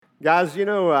Guys,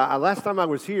 last time I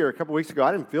was here a couple weeks ago,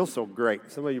 I didn't feel so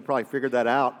great. Some of you probably figured that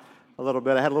out a little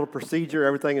bit. I had a little procedure.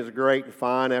 Everything is great and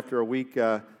fine. After a week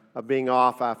of being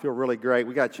off, I feel really great.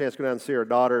 We got a chance to go down and see our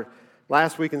daughter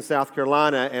last week in South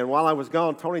Carolina. And while I was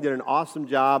gone, Tony did an awesome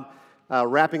job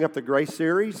wrapping up the Grace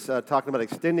series, talking about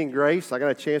extending grace. I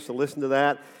got a chance to listen to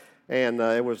that. And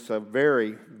it was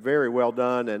very, very well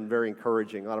done and very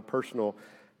encouraging. A lot of personal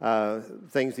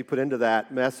things he put into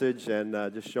that message and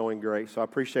just showing grace. So I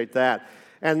appreciate that.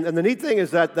 And the neat thing is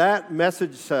that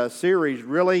message series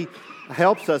really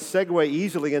helps us segue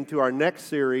easily into our next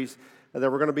series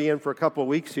that we're going to be in for a couple of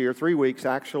weeks here, 3 weeks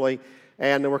actually.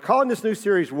 And we're calling this new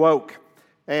series Woke.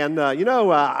 And,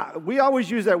 we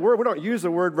always use that word. We don't use the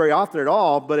word very often at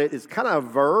all, but it's kind of a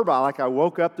verb. I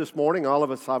woke up this morning. All of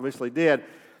us obviously did.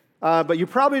 But you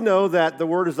probably know that the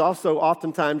word is also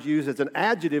oftentimes used as an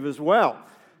adjective as well.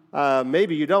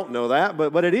 Maybe you don't know that,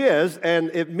 but it is, and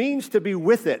it means to be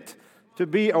with it, to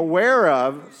be aware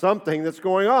of something that's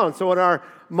going on. So in our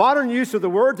modern use of the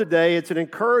word today, it's an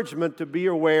encouragement to be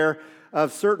aware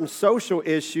of certain social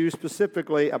issues,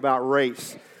 specifically about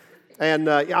race. And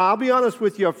I'll be honest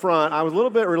with you up front, I was a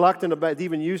little bit reluctant about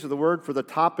even use of the word for the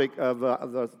topic of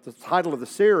the title of the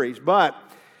series, but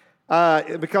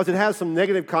because it has some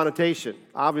negative connotation.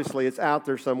 Obviously, it's out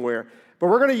there somewhere. But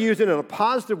we're going to use it in a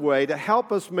positive way to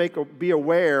help us be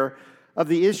aware of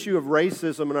the issue of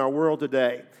racism in our world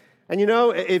today. And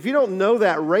if you don't know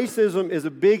that, racism is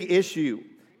a big issue.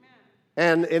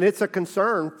 And it's a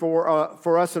concern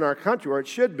for us in our country, or it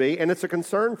should be, and it's a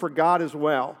concern for God as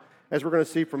well, as we're going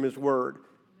to see from His Word.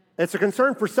 It's a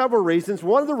concern for several reasons.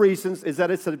 One of the reasons is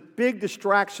that it's a big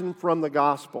distraction from the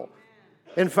gospel.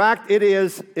 In fact,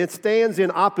 it stands in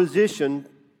opposition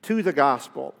to the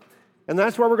gospel. And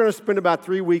that's why we're going to spend about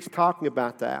 3 weeks talking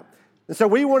about that. And so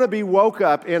we want to be woke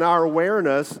up in our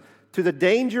awareness to the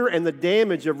danger and the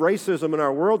damage of racism in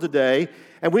our world today.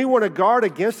 And we want to guard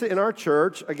against it in our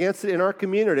church, against it in our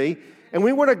community, and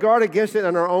we want to guard against it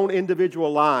in our own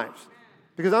individual lives.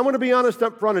 Because I'm going to be honest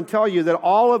up front and tell you that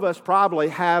all of us probably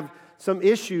have some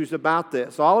issues about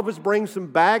this. All of us bring some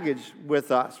baggage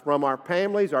with us from our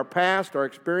families, our past, our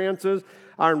experiences,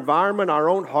 our environment, our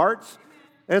own hearts.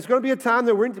 And it's going to be a time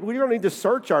that we're going to need to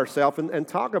search ourselves and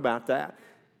talk about that.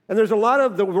 And there's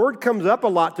the word comes up a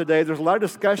lot today. There's a lot of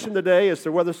discussion today as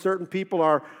to whether certain people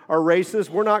are racist.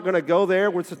 We're not going to go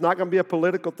there, which is not going to be a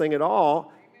political thing at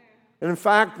all. And in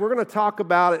fact, we're going to talk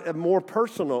about it more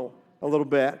personal a little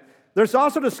bit. There's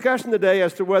also discussion today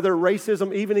as to whether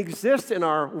racism even exists in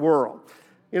our world.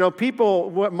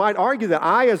 People might argue that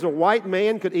I, as a white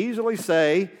man, could easily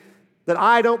say that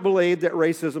I don't believe that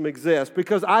racism exists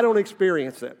because I don't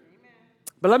experience it.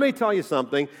 But let me tell you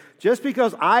something. Just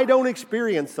because I don't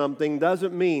experience something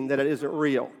doesn't mean that it isn't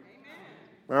real.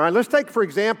 All right, let's take, for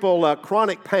example,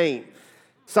 chronic pain.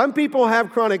 Some people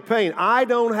have chronic pain. I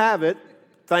don't have it,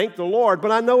 thank the Lord,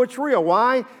 but I know it's real.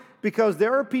 Why? Because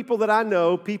there are people that I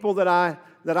know, people that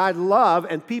I love,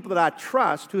 and people that I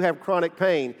trust who have chronic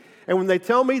pain. And when they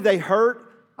tell me they hurt,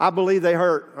 I believe they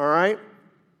hurt, all right?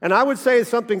 And I would say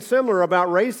something similar about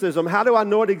racism. How do I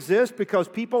know it exists? Because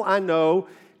people I know,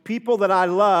 people that I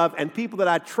love, and people that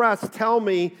I trust tell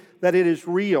me that it is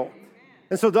real.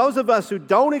 And so those of us who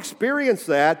don't experience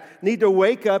that need to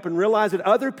wake up and realize that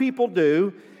other people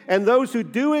do. And those who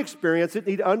do experience it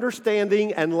need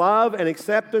understanding and love and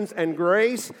acceptance and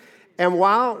grace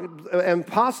and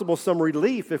possible some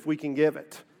relief if we can give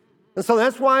it. And so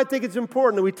that's why I think it's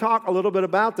important that we talk a little bit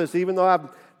about this, even though I've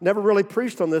never really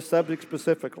preached on this subject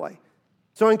specifically.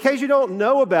 So in case you don't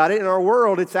know about it, in our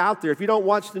world, it's out there. If you don't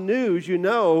watch the news, you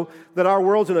know that our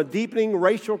world's in a deepening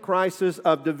racial crisis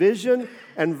of division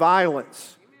and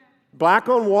violence. Black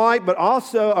on white, but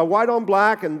also white on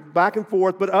black and back and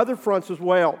forth, but other fronts as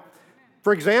well.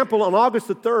 For example, on August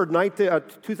the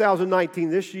 3rd,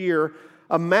 2019, this year,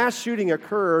 a mass shooting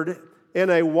occurred in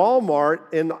a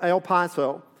Walmart in El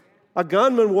Paso. A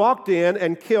gunman walked in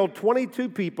and killed 22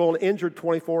 people and injured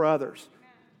 24 others.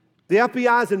 The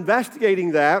FBI is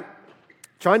investigating that,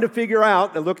 trying to figure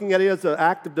out and looking at it as an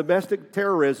act of domestic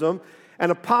terrorism and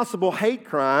a possible hate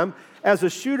crime, as the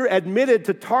shooter admitted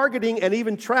to targeting and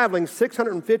even traveling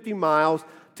 650 miles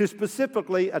to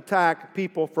specifically attack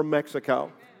people from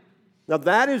Mexico. Now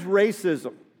that is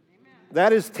racism.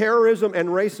 That is terrorism and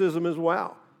racism as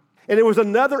well. And it was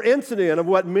another incident of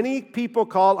what many people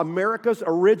call America's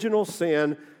original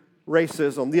sin,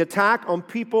 racism, the attack on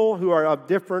people who are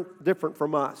different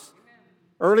from us.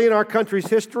 Early in our country's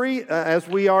history, as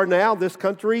we are now, this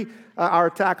country, our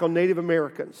attack on Native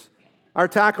Americans, our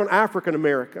attack on African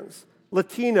Americans,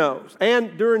 Latinos,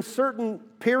 and during certain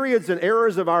periods and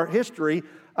eras of our history,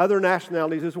 other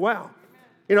nationalities as well.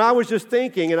 You know, I was just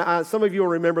thinking, and some of you will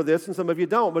remember this and some of you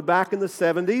don't, but back in the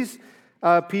 70s,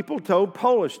 people told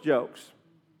Polish jokes,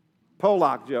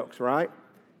 Polak jokes, right?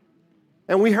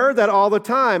 And we heard that all the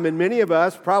time, and many of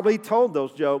us probably told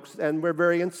those jokes, and we're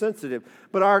very insensitive.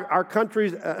 But our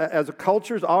countries, as a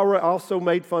culture, has also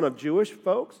made fun of Jewish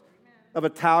folks, of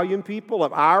Italian people,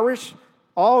 of Irish,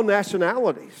 all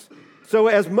nationalities. So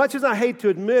as much as I hate to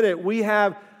admit it, we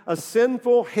have a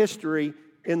sinful history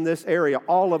in this area.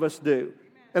 All of us do.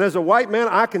 And as a white man,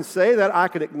 I can say that, I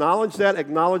can acknowledge that,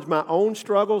 acknowledge my own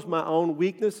struggles, my own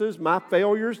weaknesses, my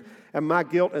failures, and my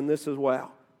guilt in this as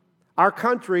well. Our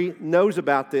country knows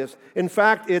about this. In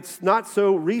fact, it's not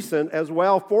so recent as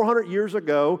well. 400 years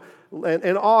ago,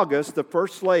 in August, the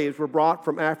first slaves were brought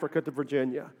from Africa to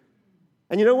Virginia.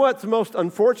 And you know what's the most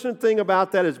unfortunate thing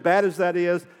about that, as bad as that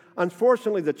is?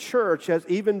 Unfortunately, the church has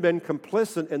even been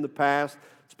complicit in the past,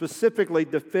 specifically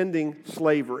defending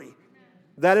slavery.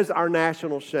 That is our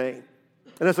national shame.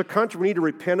 And as a country, we need to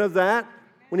repent of that.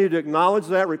 We need to acknowledge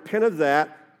that, repent of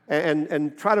that,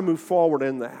 and try to move forward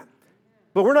in that.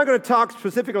 But we're not going to talk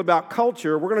specifically about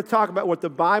culture. We're going to talk about what the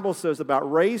Bible says about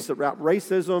race, about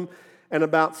racism, and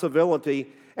about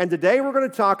civility. And today we're going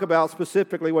to talk about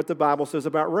specifically what the Bible says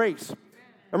about race.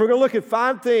 And we're going to look at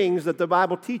 5 things that the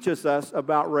Bible teaches us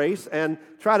about race and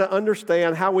try to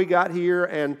understand how we got here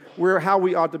and how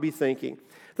we ought to be thinking.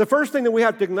 The first thing that we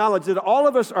have to acknowledge is that all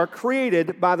of us are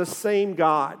created by the same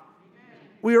God.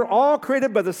 We are all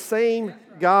created by the same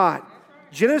God.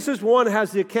 Genesis 1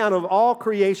 has the account of all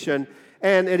creation,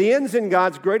 and it ends in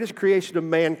God's greatest creation of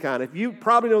mankind. If you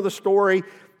probably know the story,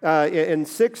 in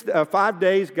 5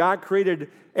 days, God created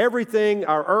everything,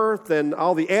 our earth and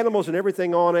all the animals and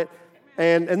everything on it.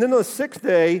 And then on the 6th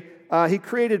day, He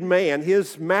created man,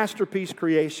 His masterpiece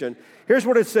creation. Here's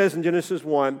what it says in Genesis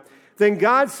 1. Then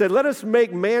God said, let us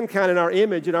make mankind in our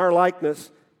image and our likeness,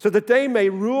 so that they may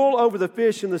rule over the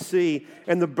fish in the sea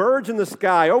and the birds in the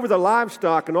sky, over the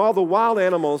livestock and all the wild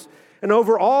animals, and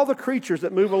over all the creatures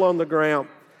that move along the ground.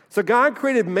 So God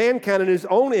created mankind in His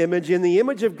own image. In the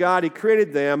image of God, He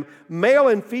created them. Male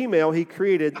and female, He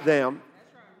created them.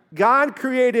 God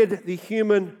created the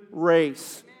human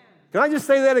race. Can I just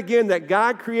say that again, that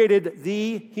God created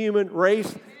the human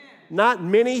race? Not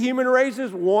many human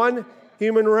races, one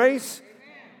human race.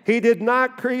 He did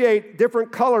not create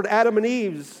different colored Adam and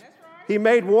Eves. He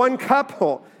made one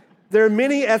couple. There are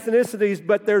many ethnicities,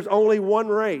 but there's only one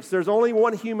race. There's only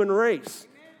one human race.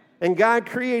 And God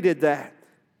created that.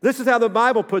 This is how the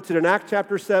Bible puts it in Acts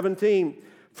chapter 17.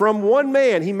 From one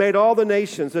man He made all the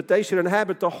nations, that they should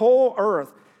inhabit the whole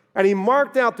earth. And He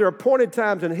marked out their appointed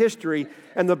times in history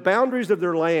and the boundaries of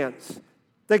their lands.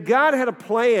 That God had a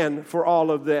plan for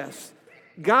all of this.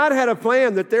 God had a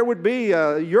plan that there would be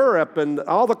Europe and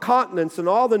all the continents and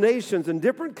all the nations and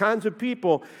different kinds of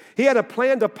people. He had a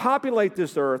plan to populate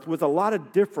this earth with a lot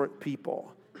of different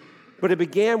people. But it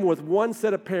began with one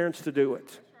set of parents to do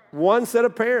it. One set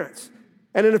of parents.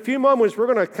 And in a few moments,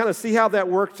 we're going to kind of see how that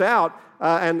works out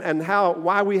and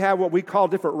why we have what we call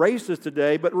different races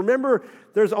today. But remember,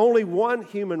 there's only one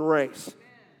human race.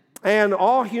 And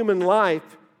all human life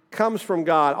comes from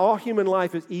God. All human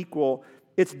life is equal.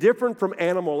 It's different from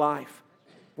animal life.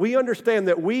 We understand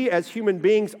that we as human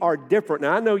beings are different.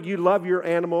 Now, I know you love your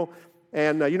animal,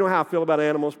 and you know how I feel about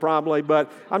animals probably, but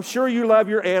I'm sure you love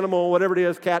your animal, whatever it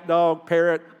is, cat, dog,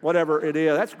 parrot, whatever it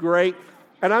is. That's great.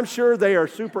 And I'm sure they are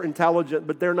super intelligent,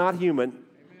 but they're not human.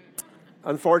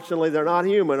 Unfortunately, they're not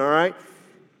human, all right?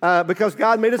 Because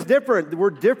God made us different. We're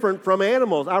different from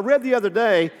animals. I read the other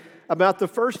day about the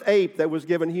first ape that was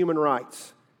given human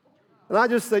rights. And I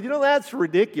just said, that's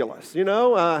ridiculous.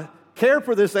 Care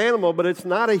for this animal, but it's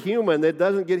not a human that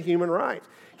doesn't get human rights.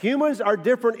 Humans are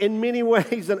different in many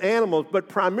ways than animals, but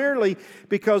primarily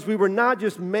because we were not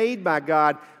just made by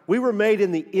God, we were made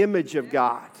in the image of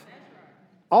God.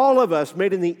 All of us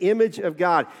made in the image of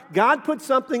God. God put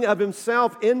something of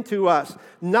Himself into us,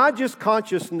 not just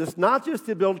consciousness, not just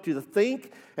the ability to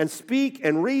think and speak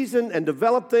and reason and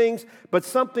develop things, but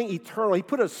something eternal. He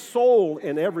put a soul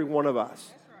in every one of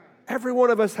us. Every one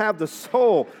of us have the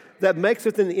soul that makes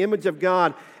us in the image of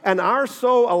God. And our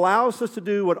soul allows us to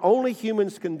do what only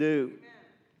humans can do.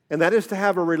 And that is to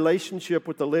have a relationship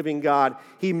with the living God.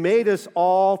 He made us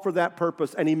all for that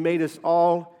purpose, and He made us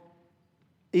all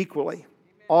equally,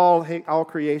 all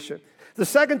creation. The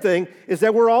second thing is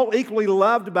that we're all equally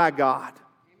loved by God.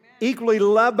 Equally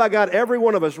loved by God, every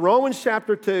one of us. Romans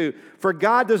chapter 2, for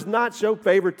God does not show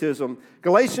favoritism.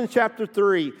 Galatians chapter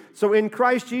 3, so in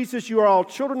Christ Jesus you are all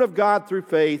children of God through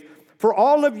faith. For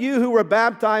all of you who were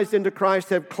baptized into Christ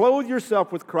have clothed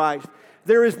yourself with Christ.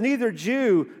 There is neither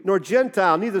Jew nor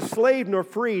Gentile, neither slave nor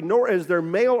free, nor is there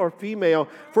male or female,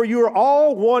 for you are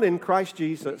all one in Christ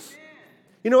Jesus.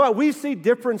 You know what? We see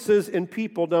differences in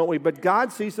people, don't we? But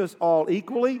God sees us all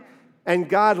equally, and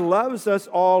God loves us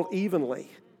all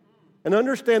evenly. And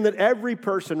understand that every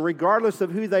person, regardless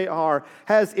of who they are,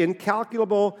 has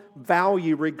incalculable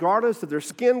value, regardless of their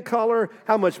skin color,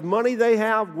 how much money they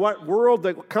have, what world,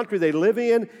 the country they live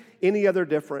in, any other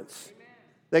difference.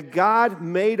 That God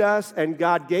made us and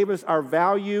God gave us our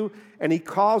value, and He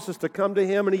calls us to come to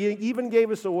Him, and He even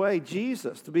gave us away,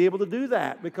 Jesus, to be able to do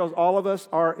that because all of us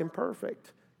are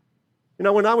imperfect. You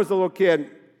know, when I was a little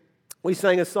kid, we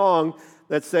sang a song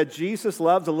that said, Jesus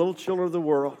loves the little children of the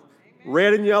world.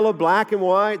 Red and yellow, black and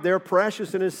white, they're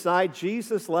precious in His sight.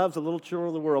 Jesus loves the little children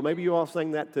of the world. Maybe you all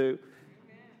sang that too.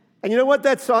 And you know what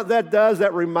that does?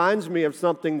 That reminds me of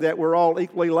something that we're all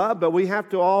equally loved, but we have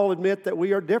to all admit that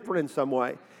we are different in some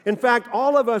way. In fact,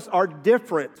 all of us are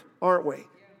different, aren't we?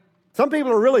 Some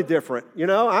people are really different. You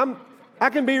know, I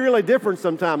can be really different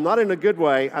sometimes, not in a good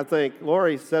way, I think.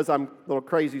 Lori says I'm a little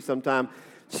crazy sometimes.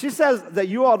 She says that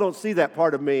you all don't see that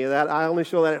part of me, that I only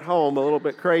show that at home, a little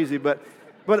bit crazy, but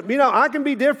you know, I can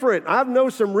be different. I've known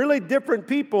some really different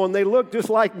people, and they look just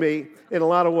like me in a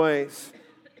lot of ways.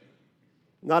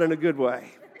 Not in a good way.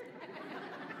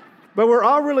 But we're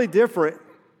all really different,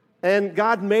 and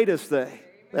God made us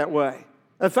that way.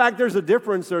 In fact, there's a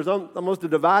difference. There's almost a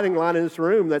dividing line in this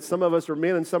room that some of us are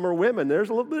men and some are women. There's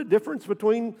a little bit of difference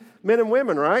between men and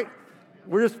women, right?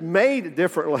 We're just made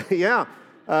differently. Yeah,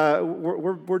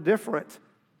 we're different.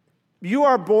 You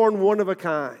are born one of a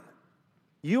kind.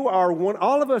 You are one.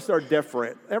 All of us are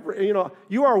different.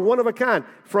 You are one of a kind.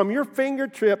 From your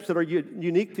fingertips that are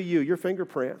unique to you, your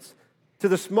fingerprints, to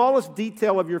the smallest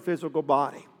detail of your physical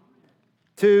body,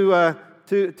 to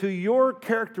your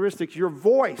characteristics, your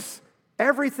voice,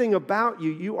 everything about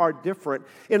you, you are different.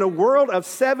 In a world of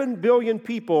 7 billion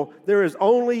people, there is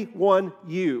only one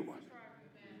you.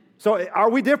 So are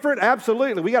we different?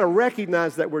 Absolutely. We got to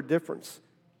recognize that we're different.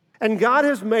 And God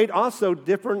has made also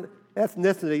different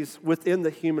ethnicities within the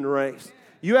human race.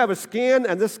 You have a skin,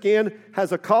 and this skin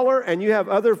has a color, and you have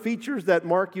other features that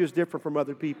mark you as different from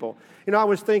other people. You know, I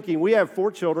was thinking, we have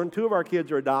 4 children. 2 of our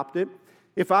kids are adopted.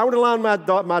 If I were to line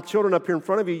my children up here in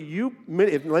front of you,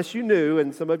 unless you knew,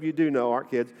 and some of you do know our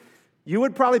kids, you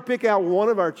would probably pick out one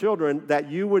of our children that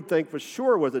you would think for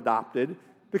sure was adopted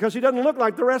because she doesn't look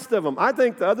like the rest of them. I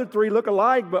think the other 3 look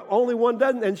alike, but only one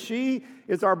doesn't, and she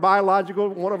is one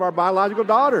of our biological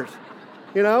daughters.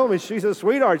 You know, I mean, she's a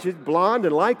sweetheart. She's blonde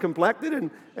and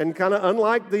light-complected and kind of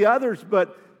unlike the others,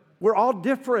 but we're all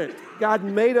different. God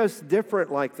made us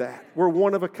different like that. We're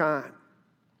one of a kind.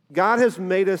 God has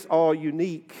made us all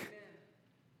unique.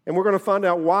 And we're going to find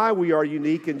out why we are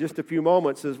unique in just a few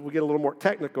moments as we get a little more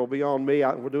technical beyond me.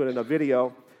 We'll do it in a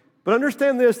video. But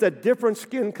understand this, that different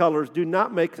skin colors do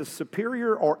not make us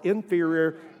superior or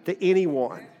inferior to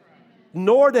anyone.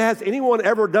 Nor has anyone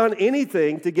ever done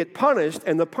anything to get punished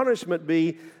and the punishment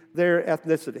be their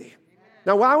ethnicity.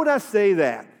 Now, why would I say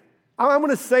that? I'm going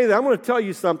to say that. I'm going to tell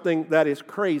you something that is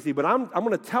crazy, but I'm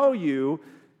going to tell you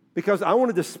because I want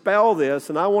to dispel this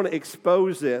and I want to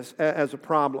expose this as a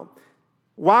problem.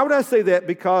 Why would I say that?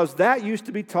 Because that used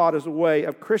to be taught as a way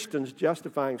of Christians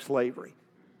justifying slavery.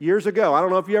 Years ago, I don't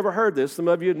know if you ever heard this. Some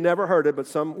of you have never heard it, but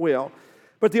some will.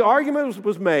 But the argument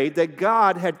was made that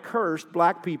God had cursed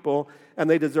black people and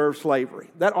they deserved slavery.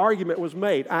 That argument was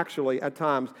made, actually, at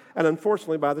times, and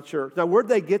unfortunately by the church. Now, where'd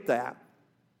they get that?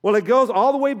 Well, it goes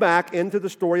all the way back into the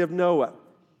story of Noah.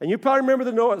 And you probably remember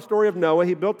the story of Noah.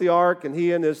 He built the ark, and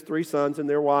he and his 3 sons and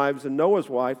their wives and Noah's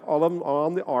wife, all of them are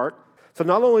on the ark. So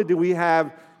not only do we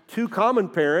have 2 common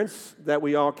parents that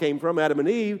we all came from, Adam and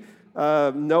Eve,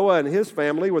 Noah and his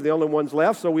family were the only ones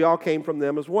left, so we all came from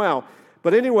them as well.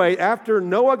 But anyway, after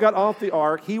Noah got off the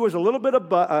ark, he was a little bit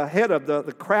ahead of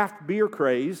the craft beer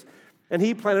craze, and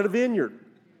he planted a vineyard.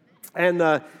 And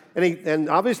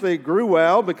obviously it grew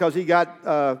well because he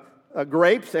got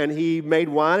grapes, and he made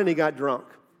wine, and he got drunk.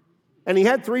 And he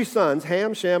had 3 sons,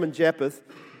 Ham, Shem, and Japheth,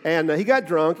 and he got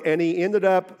drunk, and he ended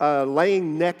up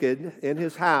laying naked in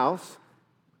his house,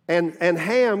 and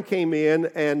Ham came in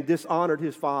and dishonored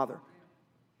his father.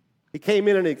 He came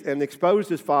in and exposed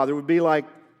his father. It would be like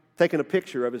taking a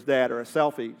picture of his dad or a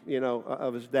selfie,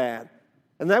 of his dad.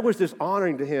 And that was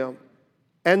dishonoring to him.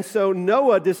 And so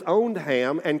Noah disowned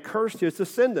Ham and cursed his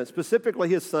descendants, specifically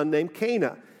his son named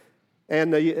Canaan,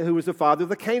 and who was the father of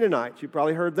the Canaanites. You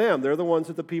probably heard them. They're the ones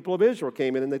that the people of Israel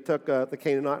came in and they took the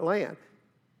Canaanite land.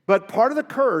 But part of the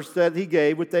curse that he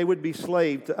gave was they would be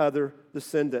slaves to other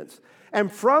descendants.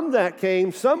 And from that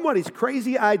came somebody's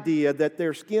crazy idea that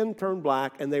their skin turned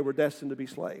black and they were destined to be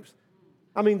slaves.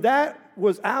 I mean, that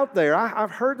was out there.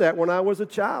 I've heard that when I was a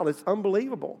child. It's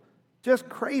unbelievable. Just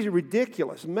crazy,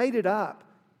 ridiculous, made it up.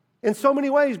 In so many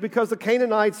ways, because the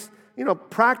Canaanites,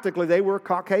 practically they were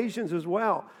Caucasians as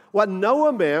well. What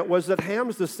Noah meant was that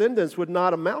Ham's descendants would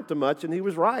not amount to much, and he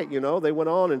was right. They went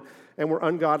on and were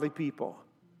ungodly people.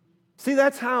 See,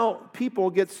 that's how people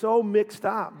get so mixed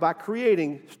up by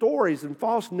creating stories and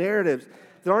false narratives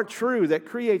that aren't true, that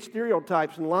create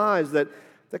stereotypes and lies that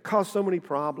cause so many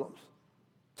problems.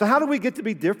 So how do we get to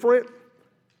be different?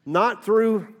 Not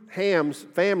through Ham's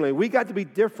family. We got to be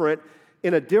different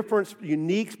in a different,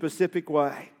 unique, specific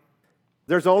way.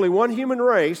 There's only one human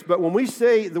race, but when we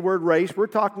say the word race, we're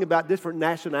talking about different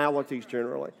nationalities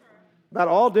generally, about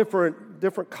all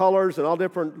different colors and all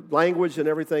different language and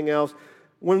everything else.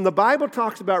 When the Bible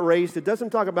talks about race, it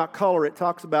doesn't talk about color. It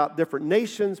talks about different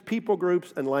nations, people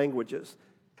groups, and languages.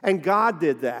 And God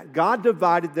did that. God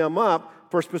divided them up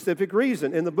for a specific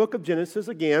reason. In the book of Genesis,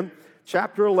 again,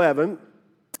 chapter 11,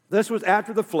 this was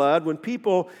after the flood when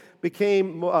people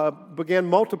began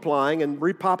multiplying and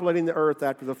repopulating the earth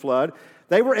after the flood.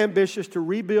 They were ambitious to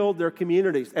rebuild their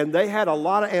communities, and they had a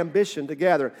lot of ambition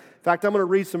together. In fact, I'm going to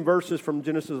read some verses from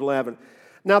Genesis 11.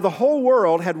 Now, the whole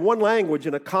world had one language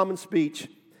and a common speech.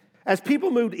 As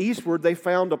people moved eastward, they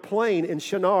found a plain in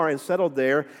Shinar and settled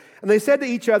there. And they said to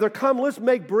each other, "Come, let's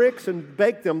make bricks and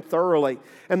bake them thoroughly."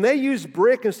 And they used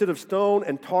brick instead of stone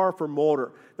and tar for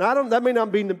mortar. Now, that may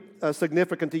not be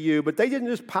significant to you, but they didn't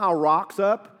just pile rocks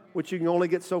up, which you can only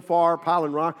get so far,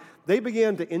 piling rock. They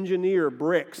began to engineer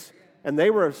bricks. And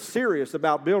they were serious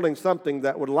about building something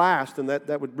that would last and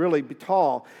that would really be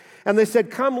tall. And they said,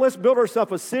 "Come, let's build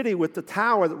ourselves a city with the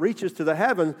tower that reaches to the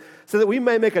heaven so that we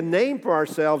may make a name for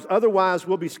ourselves. Otherwise,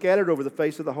 we'll be scattered over the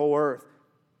face of the whole earth."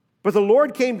 But the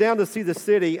Lord came down to see the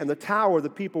city and the tower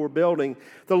the people were building.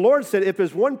 The Lord said, "If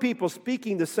as one people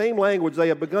speaking the same language they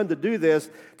have begun to do this,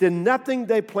 then nothing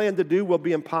they plan to do will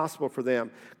be impossible for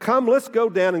them. Come, let's go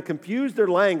down and confuse their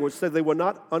language so they will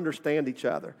not understand each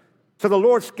other." So the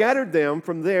Lord scattered them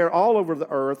from there all over the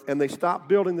earth, and they stopped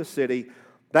building the city.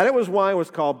 That was why it was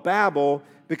called Babel,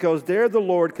 because there the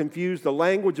Lord confused the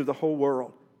language of the whole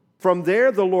world. From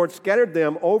there the Lord scattered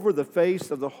them over the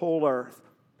face of the whole earth.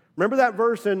 Remember that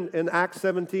verse in Acts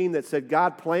 17 that said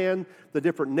God planned the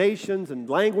different nations and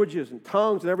languages and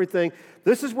tongues and everything?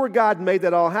 This is where God made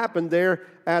that all happen there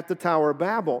at the Tower of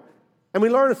Babel. And we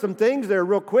learned some things there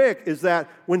real quick, is that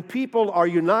when people are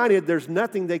united, there's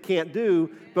nothing they can't do.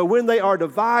 But when they are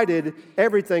divided,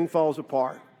 everything falls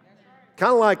apart.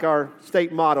 Kind of like our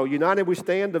state motto, united we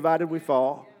stand, divided we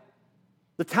fall.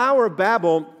 The Tower of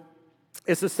Babel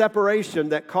is a separation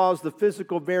that caused the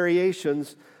physical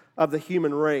variations of the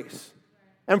human race.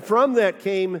 And from that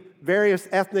came various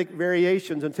ethnic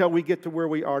variations until we get to where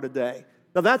we are today.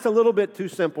 Now that's a little bit too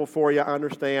simple for you, I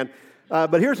understand.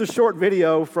 But here's a short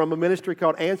video from a ministry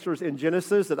called Answers in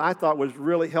Genesis that I thought was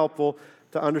really helpful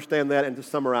to understand that and to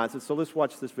summarize it. So let's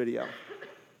watch this video.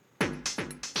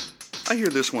 I hear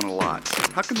this one a lot.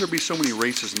 How can there be so many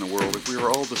races in the world if we are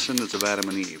all descendants of Adam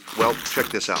and Eve? Well, check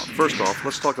this out. First off,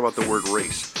 let's talk about the word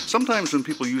race. Sometimes when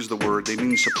people use the word, they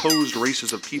mean supposed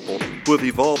races of people who have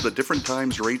evolved at different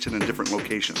times, rates, and in different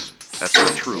locations. That's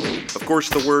not true. Of course,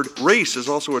 the word race is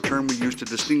also a term we use to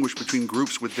distinguish between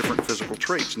groups with different physical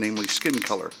traits, namely skin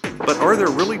color. But are there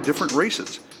really different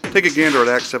races? Take a gander at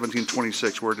Acts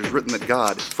 17:26, where it is written that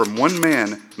God, from one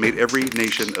man, made every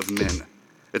nation of men.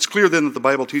 It's clear then that the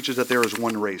Bible teaches that there is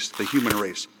one race, the human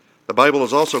race. The Bible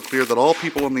is also clear that all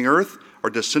people on the earth are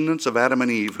descendants of Adam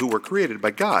and Eve who were created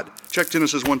by God. Check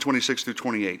Genesis 1:26 through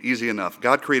 28. Easy enough.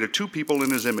 God created two people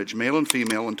in his image, male and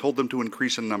female, and told them to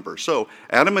increase in number. So,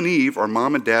 Adam and Eve are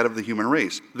mom and dad of the human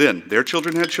race. Then, their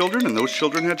children had children, and those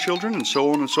children had children, and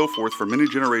so on and so forth for many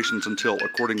generations until,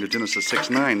 according to Genesis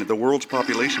 6:9, the world's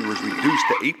population was reduced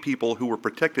to 8 people who were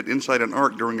protected inside an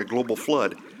ark during a global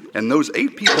flood. And those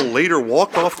 8 people later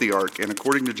walked off the ark, and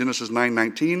according to Genesis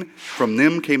 9:19, from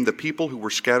them came the people who were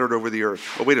scattered over the earth.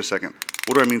 Oh, wait a second.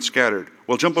 What do I mean scattered?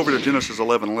 Well, jump over to Genesis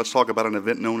 11 and let's talk about an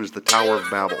event known as the Tower of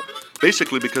Babel.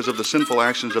 Basically, because of the sinful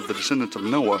actions of the descendants of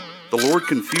Noah, the Lord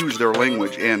confused their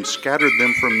language and scattered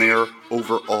them from there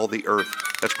over all the earth.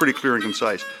 That's pretty clear and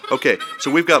concise. Okay, so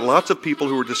we've got lots of people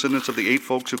who are descendants of the 8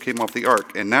 folks who came off the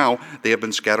ark, and now they have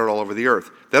been scattered all over the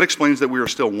earth. That explains that we are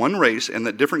still one race and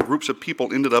that different groups of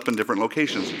people ended up in different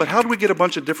locations. But how do we get a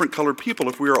bunch of different colored people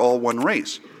if we are all one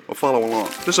race? Well, follow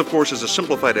along. This, of course, is a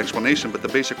simplified explanation, but the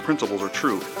basic principles are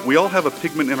true. We all have a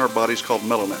pigment in our bodies called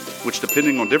melanin, which,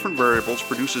 depending on different variables,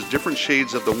 produces different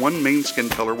shades of the one main skin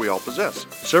color we all possess.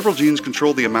 Several genes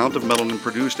control the amount of melanin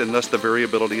produced and thus the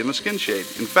variability in the skin shade.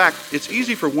 In fact, it's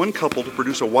easy for one couple to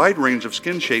produce a wide range of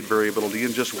skin shade variability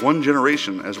in just one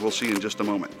generation, as we'll see in just a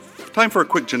moment. Time for a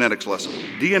quick genetics lesson.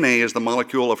 DNA is the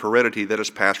molecule of heredity that is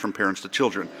passed from parents to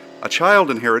children. A child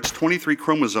inherits 23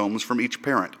 chromosomes from each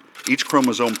parent. Each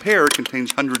chromosome pair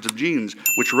contains hundreds of genes,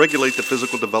 which regulate the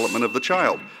physical development of the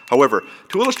child. However,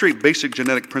 to illustrate basic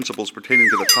genetic principles pertaining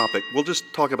to the topic, we'll just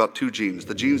talk about two genes,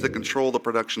 the genes that control the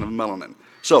production of melanin.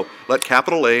 So, let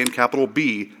capital A and capital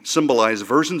B symbolize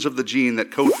versions of the gene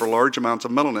that code for large amounts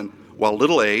of melanin, while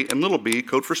little a and little b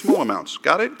code for small amounts.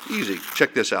 Got it? Easy.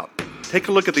 Check this out. Take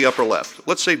a look at the upper left.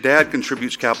 Let's say Dad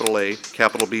contributes capital A,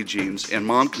 capital B genes, and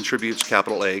Mom contributes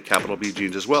capital A, capital B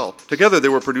genes as well. Together, they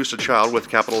will produce a child with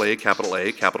capital A, capital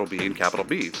A, capital B, and capital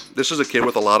B. This is a kid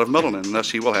with a lot of melanin, and thus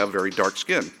he will have very dark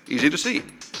skin. Easy to see.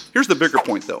 Here's the bigger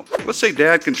point, though. Let's say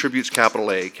Dad contributes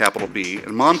capital A, capital B,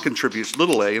 and Mom contributes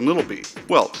little a and little b.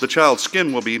 Well, the child's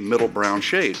skin will be middle brown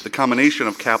shade, the combination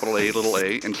of capital A, little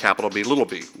a, and capital B, little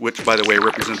b, which, by the way,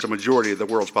 represents a majority of the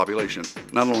world's population.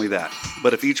 Not only that,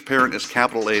 but if each parent is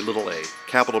capital A,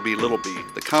 capital B, little b,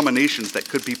 the combinations that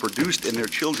could be produced in their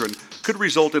children could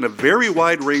result in a very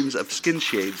wide range of skin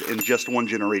shades in just one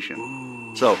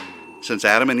generation. So, since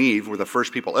Adam and Eve were the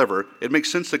first people ever, it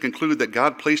makes sense to conclude that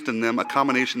God placed in them a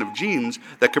combination of genes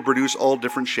that could produce all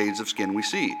different shades of skin we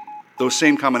see. Those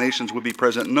same combinations would be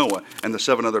present in Noah and the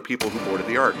 7 other people who boarded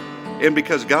the ark. And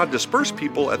because God dispersed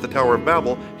people at the Tower of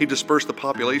Babel, he dispersed the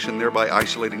population, thereby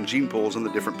isolating gene pools in the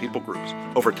different people groups.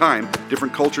 Over time,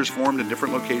 different cultures formed in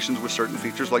different locations with certain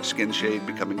features like skin shade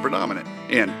becoming predominant.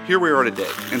 And here we are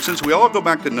today. And since we all go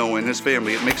back to Noah and his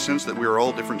family, it makes sense that we are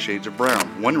all different shades of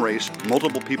brown. One race,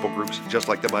 multiple people groups, just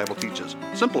like the Bible teaches.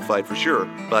 Simplified for sure,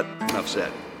 but enough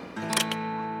said.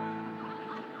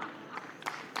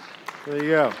 There you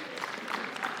go.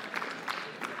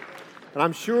 And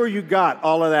I'm sure you got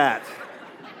all of that.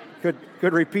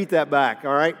 Could repeat that back,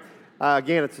 all right?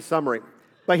 Again, it's a summary.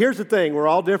 But here's the thing. We're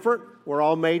all different. We're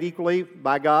all made equally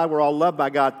by God. We're all loved by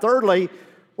God. Thirdly,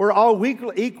 we're all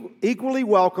equally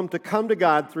welcome to come to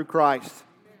God through Christ.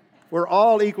 We're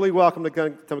all equally welcome to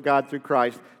come to God through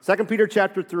Christ. 2 Peter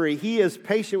chapter 3, he is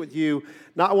patient with you,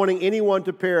 not wanting anyone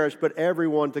to perish, but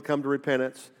everyone to come to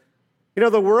repentance. You know,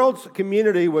 the world's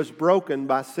community was broken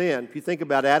by sin. If you think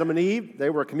about Adam and Eve, they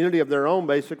were a community of their own,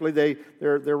 basically.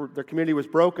 Their community was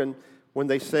broken when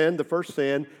they sinned, the first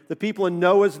sin. The people in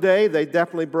Noah's day, they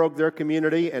definitely broke their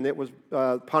community, and it was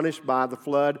punished by the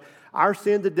flood. Our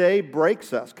sin today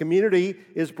breaks us. Community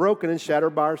is broken and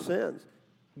shattered by our sins.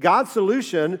 God's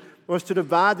solution was to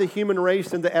divide the human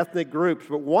race into ethnic groups.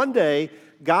 But one day,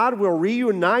 God will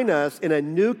reunite us in a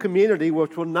new community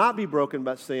which will not be broken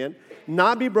by sin,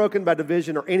 not be broken by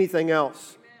division or anything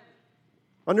else.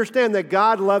 Understand that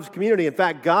God loves community. In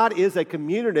fact, God is a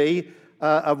community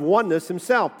of oneness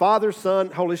himself, Father,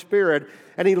 Son, Holy Spirit,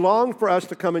 and he longed for us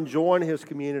to come and join his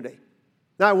community.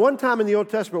 Now, at one time in the Old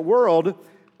Testament world,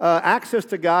 access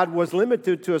to God was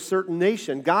limited to a certain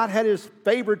nation. God had his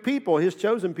favored people, his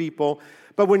chosen people.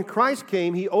 But when Christ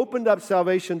came, he opened up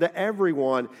salvation to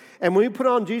everyone. And when we put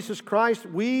on Jesus Christ,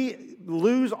 we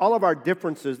lose all of our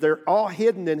differences. They're all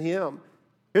hidden in him.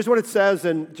 Here's what it says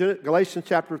in Galatians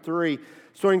chapter 3.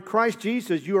 So in Christ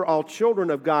Jesus, you are all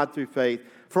children of God through faith.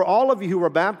 For all of you who were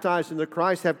baptized into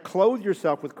Christ have clothed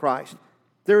yourself with Christ.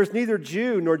 There is neither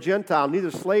Jew nor Gentile, neither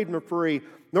slave nor free,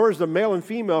 nor is there male and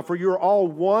female, for you are all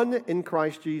one in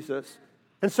Christ Jesus.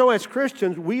 And so as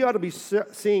Christians, we ought to be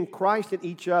seeing Christ in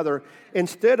each other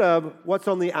instead of what's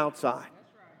on the outside.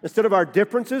 Instead of our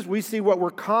differences, we see what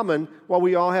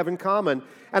we all have in common.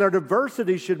 And our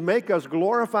diversity should make us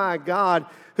glorify God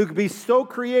who could be so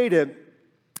creative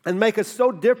and make us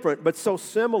so different but so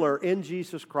similar in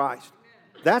Jesus Christ.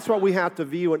 That's what we have to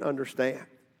view and understand.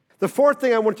 The fourth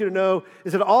thing I want you to know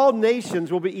is that all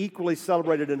nations will be equally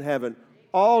celebrated in heaven.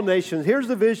 All nations. Here's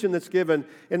the vision that's given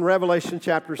in Revelation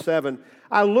chapter 7.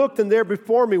 I looked, and there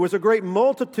before me was a great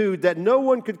multitude that no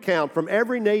one could count, from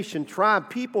every nation, tribe,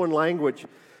 people, and language,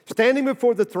 standing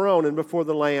before the throne and before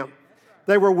the Lamb.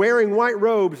 They were wearing white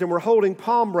robes and were holding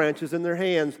palm branches in their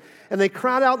hands. And they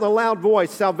cried out in a loud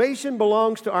voice, "Salvation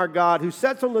belongs to our God who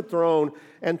sits on the throne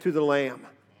and to the Lamb."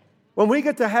 When we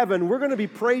get to heaven, we're going to be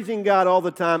praising God all the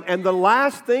time. And the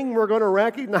last thing we're going to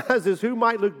recognize is who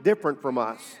might look different from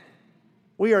us.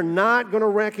 We are not going to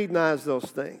recognize those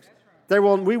things.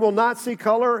 We will not see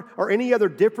color or any other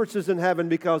differences in heaven,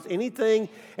 because anything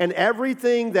and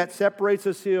everything that separates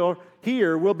us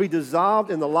here will be dissolved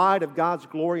in the light of God's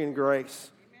glory and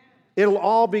grace. It'll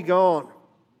all be gone.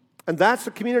 And that's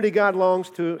the community God longs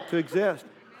to exist.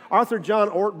 Author John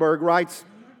Ortberg writes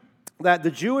that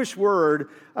the Jewish word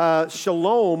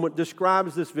shalom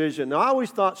describes this vision. Now, I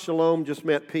always thought shalom just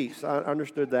meant peace. I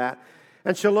understood that.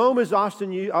 And shalom is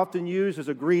often used as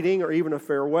a greeting or even a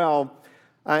farewell,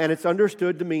 and it's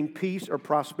understood to mean peace or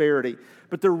prosperity.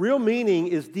 But the real meaning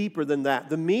is deeper than that.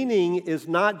 The meaning is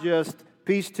not just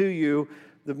peace to you.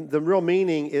 The real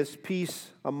meaning is peace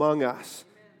among us.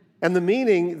 And the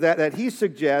meaning that he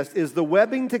suggests is the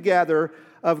webbing together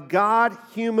of God,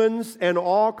 humans, and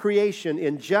all creation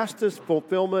in justice,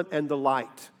 fulfillment, and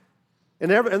delight.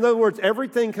 In other words,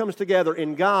 everything comes together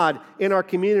in God, in our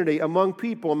community, among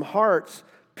people, in hearts.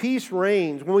 Peace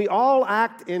reigns. When we all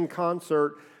act in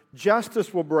concert,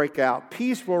 justice will break out.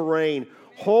 Peace will reign.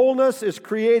 Wholeness is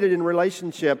created in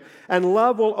relationship, and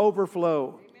love will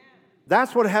overflow.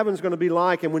 That's what heaven's going to be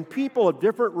like. And when people of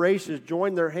different races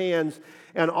join their hands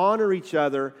and honor each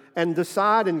other and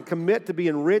decide and commit to be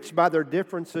enriched by their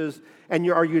differences and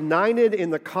you are united in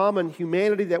the common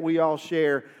humanity that we all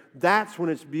share, that's when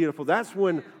it's beautiful. That's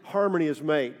when harmony is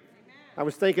made. I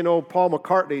was thinking old Paul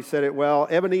McCartney said it well,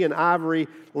 ebony and ivory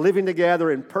living together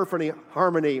in perfect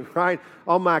harmony, right?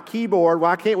 On my keyboard,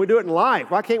 why can't we do it in life?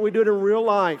 Why can't we do it in real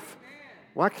life?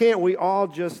 Why can't we all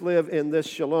just live in this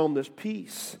shalom, this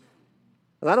peace?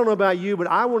 And I don't know about you, but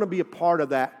I want to be a part of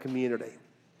that community.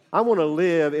 I want to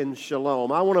live in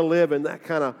shalom. I want to live in that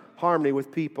kind of harmony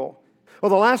with people.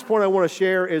 Well, the last point I want to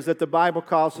share is that the Bible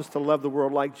calls us to love the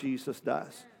world like Jesus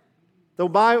does. The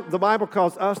Bible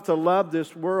calls us to love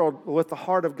this world with the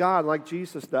heart of God like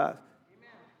Jesus does.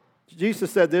 Jesus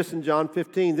said this in John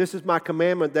 15, "This is my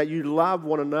commandment, that you love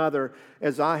one another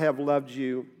as I have loved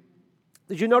you."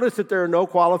 Did you notice that there are no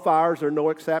qualifiers or no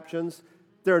exceptions?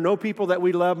 There are no people that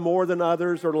we love more than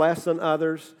others or less than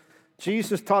others.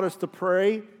 Jesus taught us to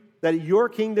pray that your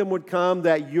kingdom would come,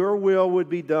 that your will would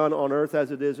be done on earth as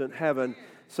it is in heaven.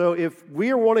 So if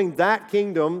we are wanting that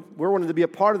kingdom, we're wanting to be a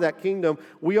part of that kingdom,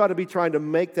 we ought to be trying to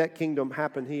make that kingdom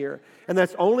happen here. And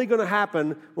that's only going to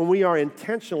happen when we are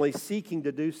intentionally seeking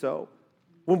to do so.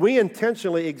 When we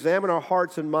intentionally examine our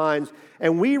hearts and minds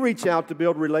and we reach out to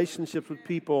build relationships with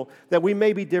people that we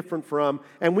may be different from,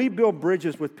 and we build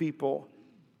bridges with people.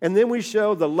 And then we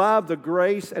show the love, the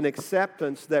grace, and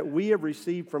acceptance that we have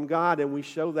received from God, and we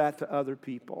show that to other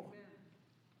people.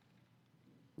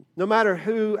 No matter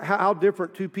how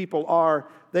different two people are,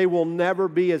 they will never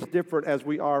be as different as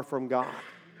we are from God.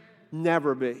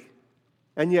 Never be.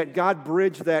 And yet God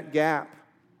bridged that gap,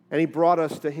 and He brought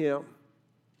us to Him.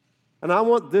 And I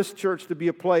want this church to be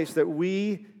a place that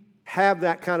we have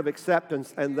that kind of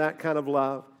acceptance and that kind of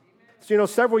love. So,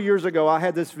 several years ago, I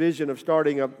had this vision of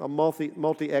starting a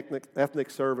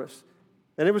multi-ethnic service.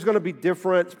 And it was going to be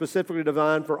different, specifically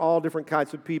designed for all different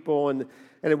kinds of people. And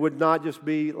it would not just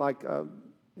be like, a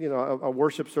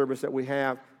worship service that we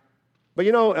have. But,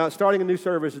 starting a new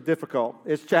service is difficult.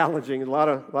 It's challenging. A lot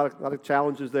of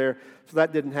challenges there. So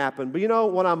that didn't happen. But,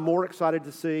 what I'm more excited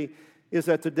to see is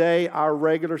that today our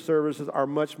regular services are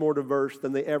much more diverse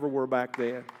than they ever were back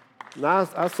then. And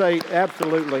I say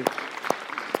absolutely.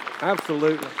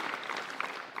 Absolutely.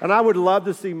 And I would love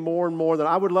to see more and more.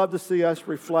 I would love to see us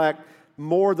reflect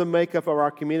more the makeup of our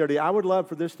community. I would love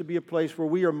for this to be a place where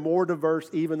we are more diverse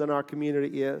even than our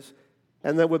community is.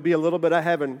 And that would be a little bit of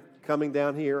heaven coming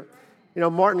down here.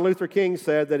 Martin Luther King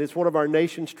said that it's one of our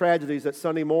nation's tragedies that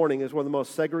Sunday morning is one of the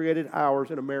most segregated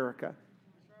hours in America.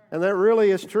 And that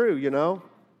really is true,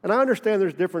 And I understand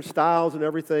there's different styles and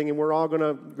everything, and we're all going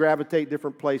to gravitate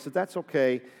different places. That's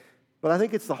okay. But I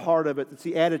think it's the heart of it. It's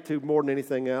the attitude more than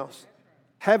anything else.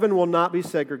 Heaven will not be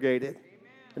segregated.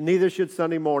 And neither should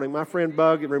Sunday morning. My friend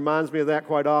Bug, it reminds me of that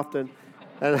quite often.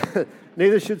 And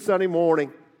neither should Sunday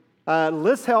morning.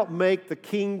 Let's help make the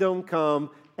kingdom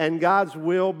come and God's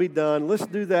will be done. Let's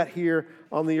do that here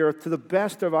on the earth to the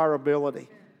best of our ability.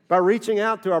 By reaching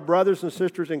out to our brothers and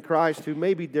sisters in Christ who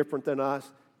may be different than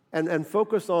us. And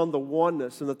focus on the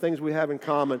oneness and the things we have in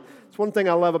common. It's one thing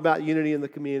I love about unity in the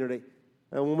community.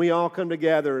 And when we all come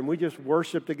together and we just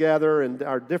worship together and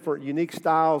our different unique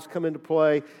styles come into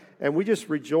play and we just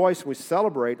rejoice and we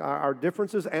celebrate our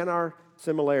differences and our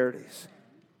similarities.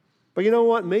 But you know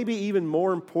what? Maybe even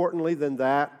more importantly than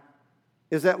that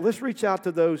is that let's reach out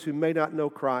to those who may not know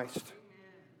Christ.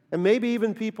 And maybe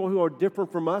even people who are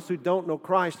different from us who don't know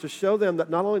Christ to show them that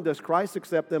not only does Christ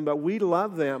accept them, but we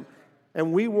love them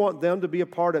and we want them to be a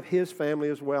part of His family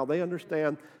as well. They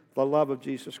understand the love of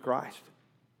Jesus Christ.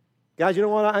 Guys, you know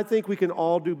what? I think we can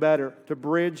all do better to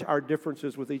bridge our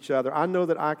differences with each other. I know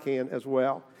that I can as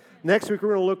well. Next week, we're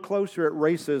going to look closer at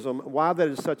racism, why that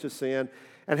is such a sin,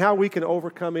 and how we can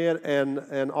overcome it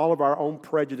and all of our own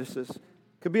prejudices.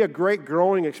 Could be a great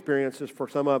growing experience for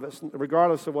some of us,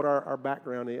 regardless of what our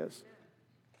background is.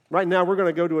 Right now, we're going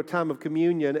to go to a time of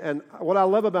communion, and what I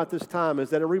love about this time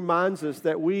is that it reminds us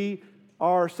that we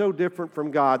are so different from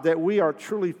God, that we are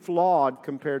truly flawed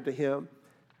compared to Him,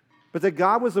 but that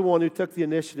God was the one who took the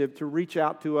initiative to reach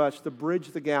out to us, to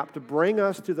bridge the gap, to bring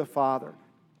us to the Father,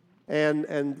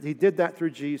 and He did that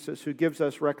through Jesus, who gives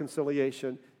us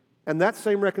reconciliation. And that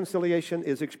same reconciliation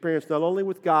is experienced not only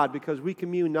with God, because we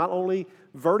commune not only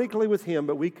vertically with Him,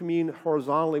 but we commune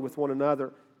horizontally with one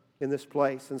another in this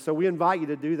place. And so we invite you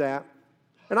to do that.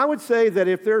 And I would say that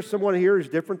if there's someone here who's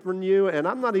different from you, and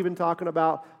I'm not even talking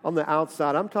about on the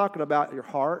outside, I'm talking about your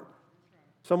heart,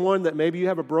 someone that maybe you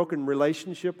have a broken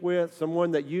relationship with, someone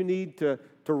that you need to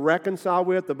reconcile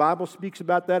with. The Bible speaks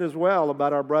about that as well,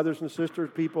 about our brothers and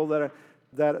sisters, people that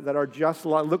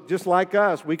are look just like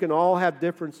us. We can all have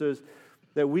differences,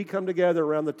 that we come together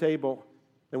around the table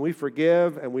and we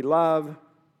forgive and we love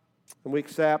and we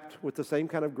accept with the same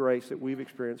kind of grace that we've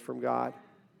experienced from God.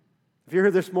 If you're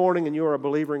here this morning and you're a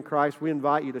believer in Christ, we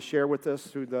invite you to share with us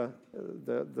through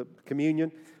the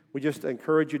communion. We just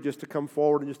encourage you just to come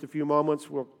forward in just a few moments.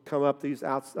 We'll come up these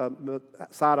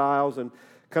side aisles and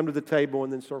come to the table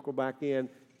and then circle back in.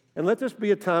 And let this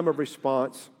be a time of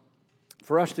response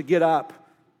for us to get up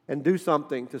and do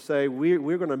something to say,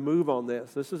 we're going to move on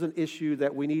this. This is an issue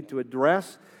that we need to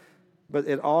address, but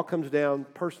it all comes down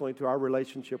personally to our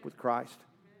relationship with Christ.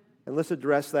 And let's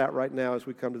address that right now as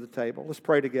we come to the table. Let's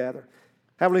pray together.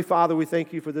 Heavenly Father, we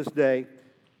thank you for this day.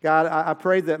 God, I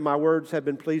pray that my words have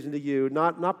been pleasing to you,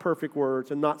 not perfect words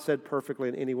and not said perfectly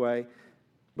in any way,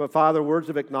 but Father, words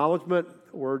of acknowledgement,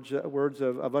 words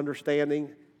of understanding,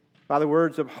 Father,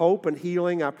 words of hope and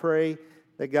healing. I pray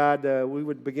that, God, we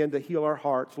would begin to heal our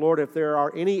hearts. Lord, if there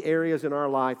are any areas in our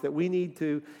life that we need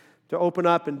to open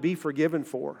up and be forgiven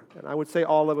for, and I would say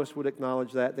all of us would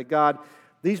acknowledge that God,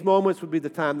 these moments would be the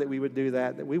time that we would do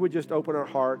that we would just open our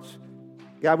hearts.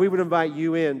 God, we would invite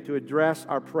you in to address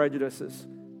our prejudices,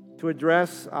 to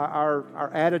address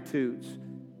our attitudes.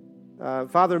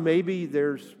 Father, maybe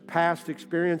there's past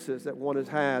experiences that one has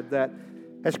had that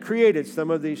has created some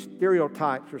of these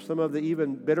stereotypes or some of the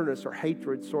even bitterness or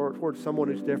hatred towards someone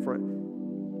who's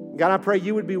different. God, I pray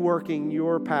you would be working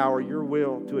your power, your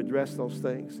will to address those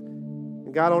things.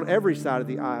 And God, on every side of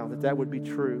the aisle, that would be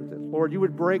true. That, Lord, you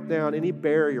would break down any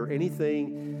barrier,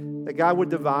 anything that God would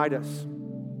divide us.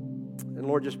 And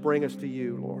Lord, just bring us to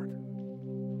you, Lord.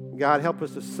 And God, help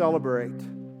us to celebrate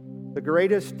the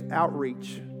greatest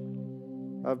outreach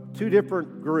of two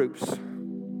different groups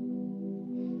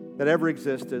that ever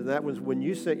existed. And that was when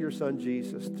you sent your son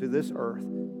Jesus to this earth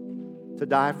to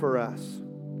die for us.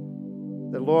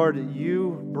 That, Lord,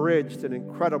 you bridged an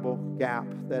incredible gap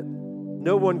that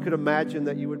no one could imagine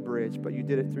that you would bridge, but you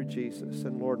did it through Jesus.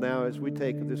 And Lord, now as we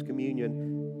take this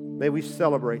communion, may we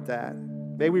celebrate that.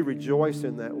 May we rejoice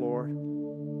in that, Lord.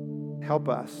 Help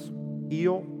us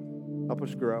heal, help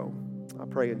us grow. I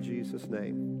pray in Jesus'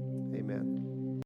 name, amen.